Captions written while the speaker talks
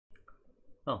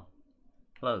Oh,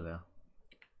 hello there.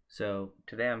 So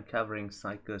today I'm covering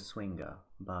Sykoswinger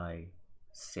by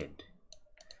Sid.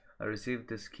 I received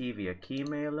this key via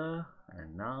Keymailer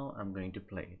and now I'm going to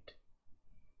play it.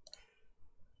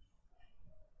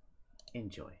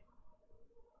 Enjoy.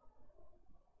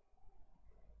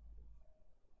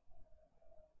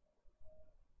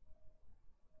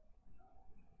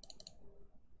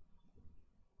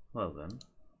 Well then.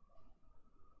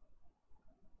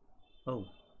 Oh,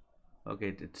 okay,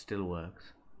 it still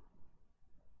works.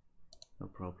 No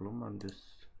problem, I'm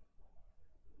just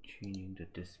changing the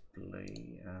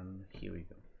display and here we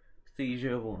go.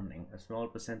 Seizure warning. A small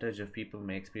percentage of people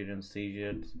may experience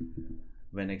seizures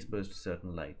when exposed to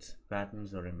certain lights,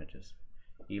 patterns or images,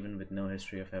 even with no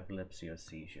history of epilepsy or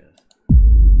seizures.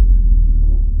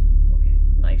 Okay,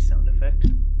 nice sound effect.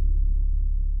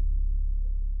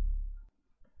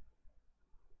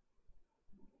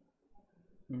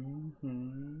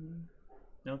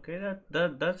 Okay,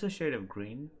 that's a shade of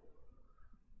green.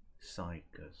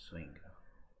 Sykoswinger.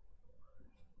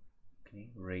 Okay,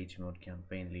 rage mode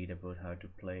campaign leaderboard, how to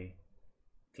play.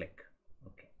 Click.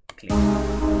 Okay, click.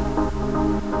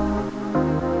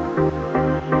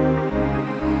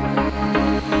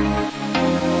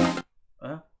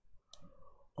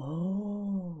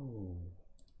 Oh,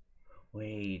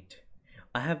 wait.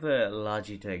 I have a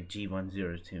Logitech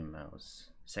G102 mouse,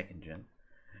 second gen.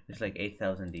 It's like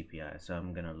 8000 DPI, so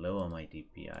I'm gonna lower my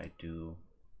DPI to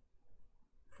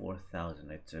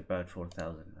 4000. It's about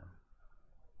 4000 now.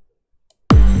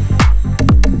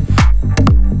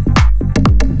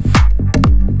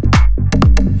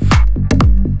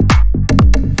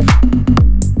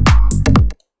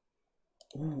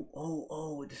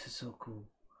 Oh, this is so cool.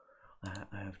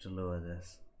 I have to lower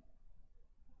this.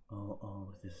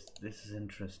 This is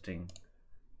interesting.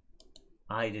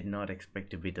 I did not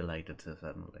expect to be delighted so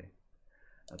suddenly.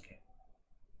 Okay.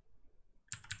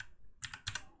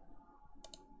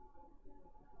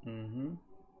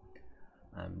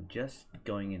 I'm just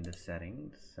going in the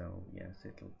settings, so yes,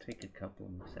 it'll take a couple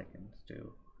more seconds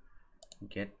to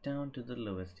get down to the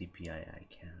lowest DPI I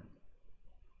can.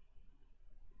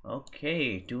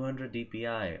 Okay, 200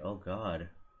 DPI. Oh god.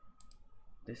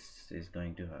 This is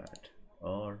going to hurt.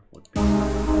 Or would be. Oh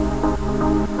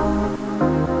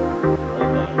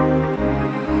god.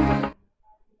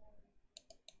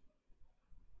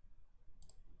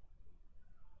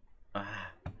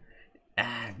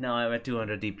 Now I'm at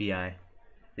 200 DPI.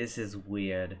 This is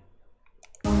weird.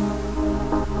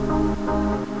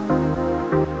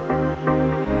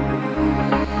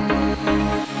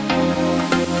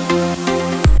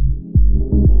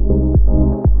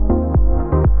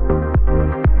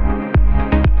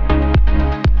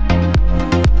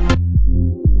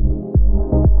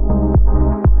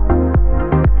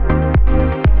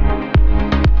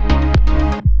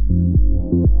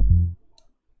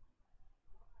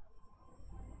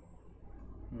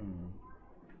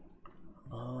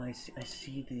 I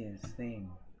see this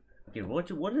thing. Okay, what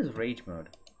is rage mode?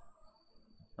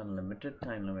 Unlimited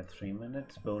time limit 3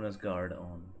 minutes. Bonus guard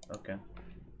on. Okay.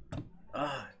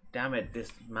 Ah, damn it!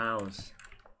 This mouse.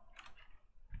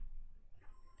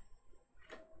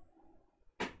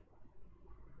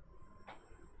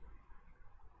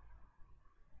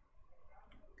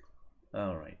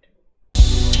 All right.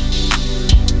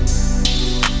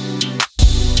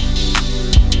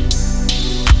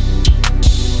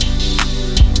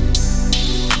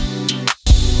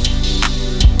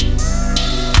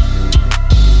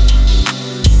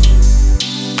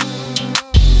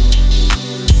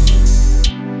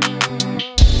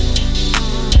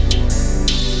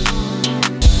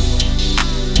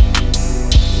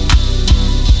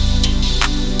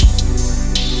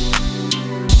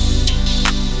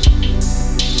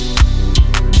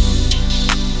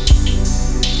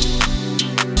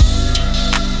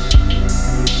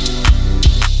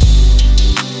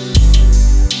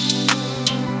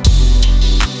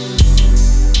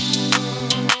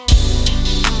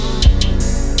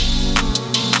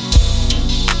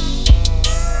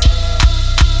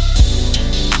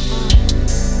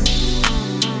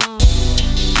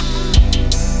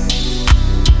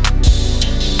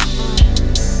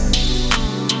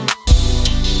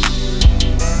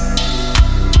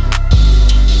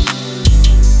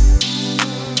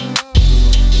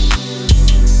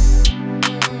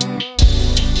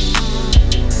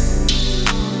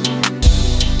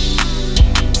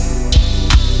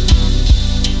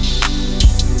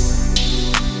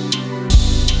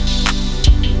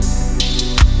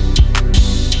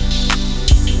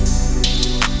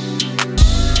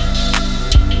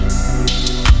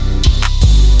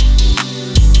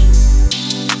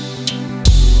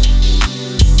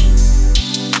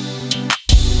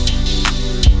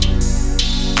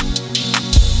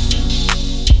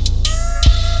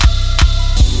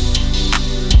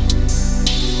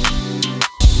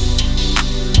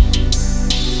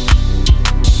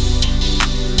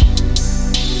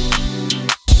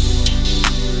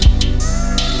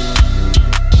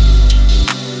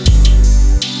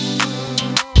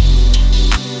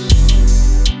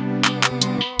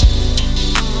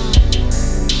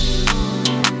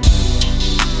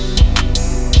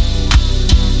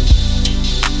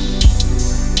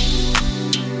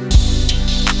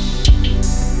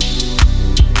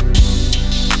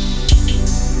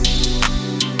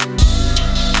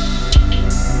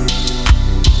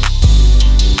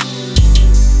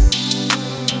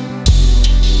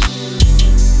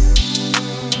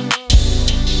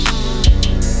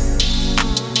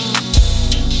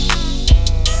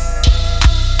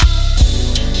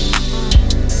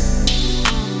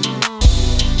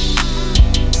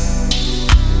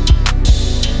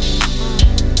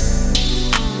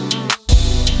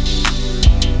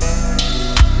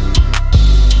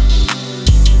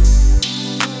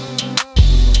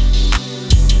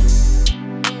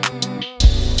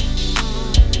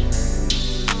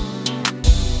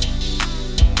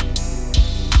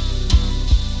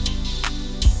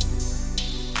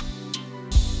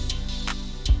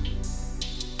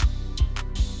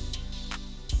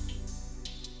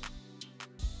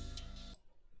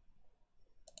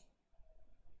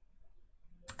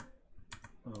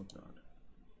 Oh god.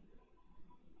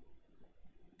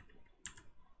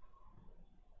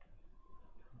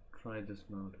 Try this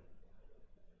mode.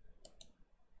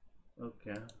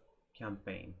 Okay.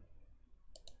 Campaign.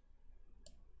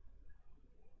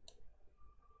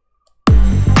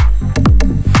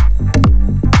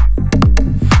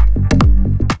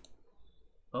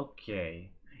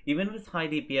 Okay. Even with high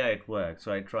DPI it works.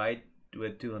 So I tried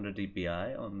with 200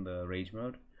 DPI on the rage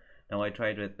mode. Now I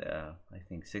tried with I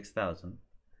think 6000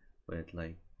 with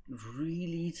like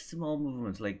really small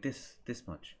movements like this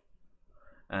much,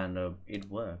 and it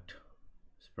worked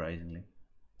surprisingly.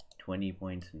 20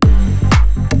 points.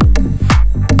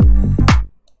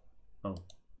 Oh,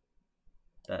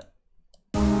 that.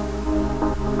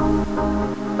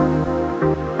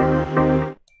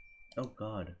 Oh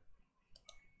god.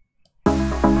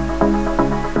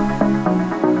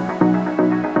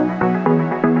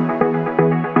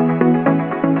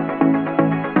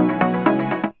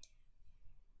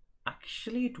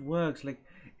 Actually it works, like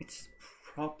it's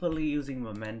properly using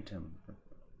momentum. A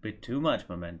bit too much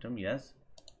momentum, yes,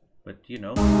 but you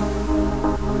know.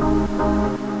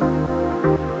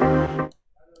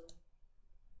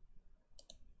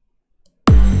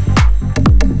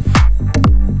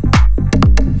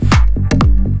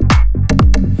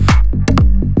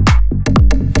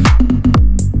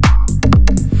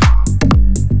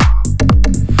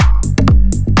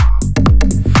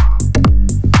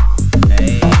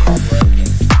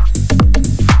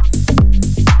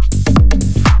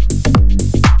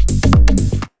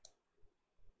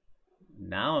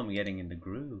 Now I'm getting in the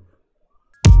groove.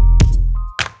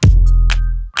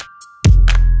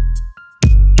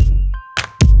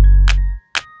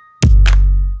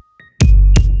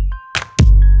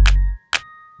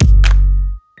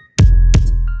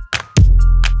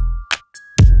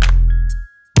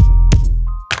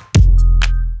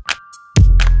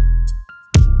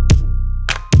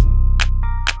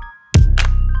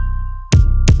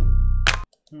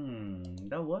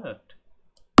 That worked.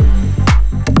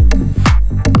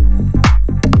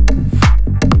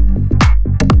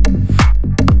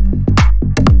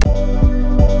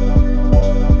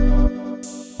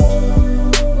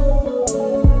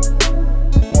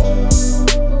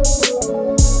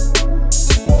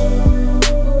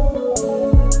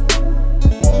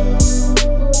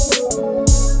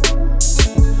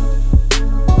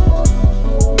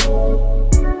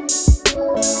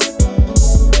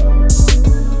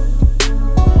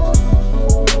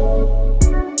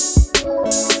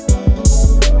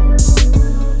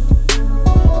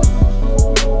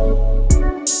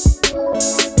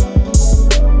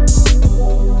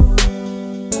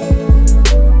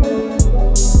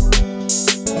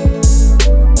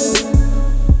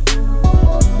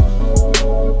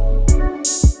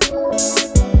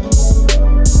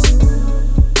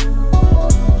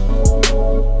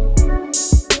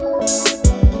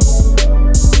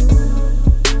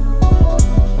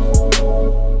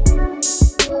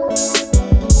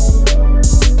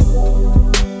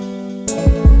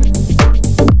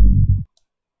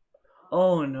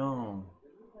 Oh no,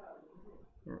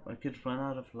 I could run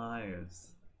out of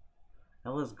lives.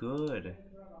 That was good.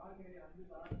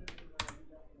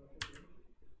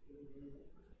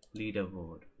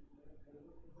 Leaderboard.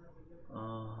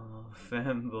 Oh,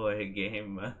 femboy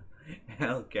gamer.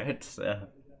 Hellcats.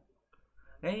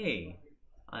 Hey,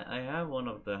 I have one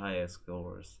of the highest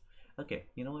scores. Okay,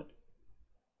 you know what?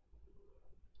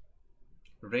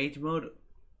 Rage mode,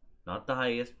 not the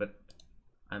highest, but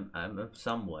I'm up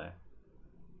somewhere.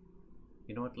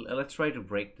 You know what? Let's try to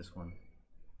break this one.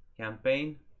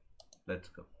 Campaign. Let's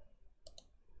go.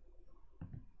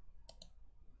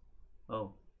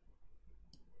 Oh.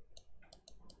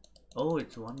 Oh,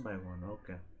 it's one by one.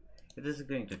 Okay. It is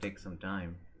going to take some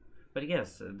time. But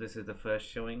yes, this is the first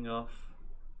showing of...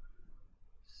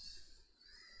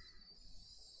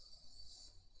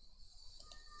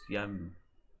 Yeah, I'm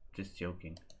just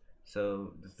joking.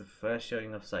 So, this is the first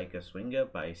showing of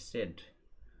Sykoswinger by Sid.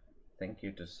 Thank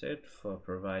you to Sid for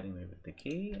providing me with the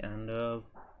key, and I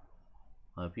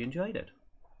hope you enjoyed it.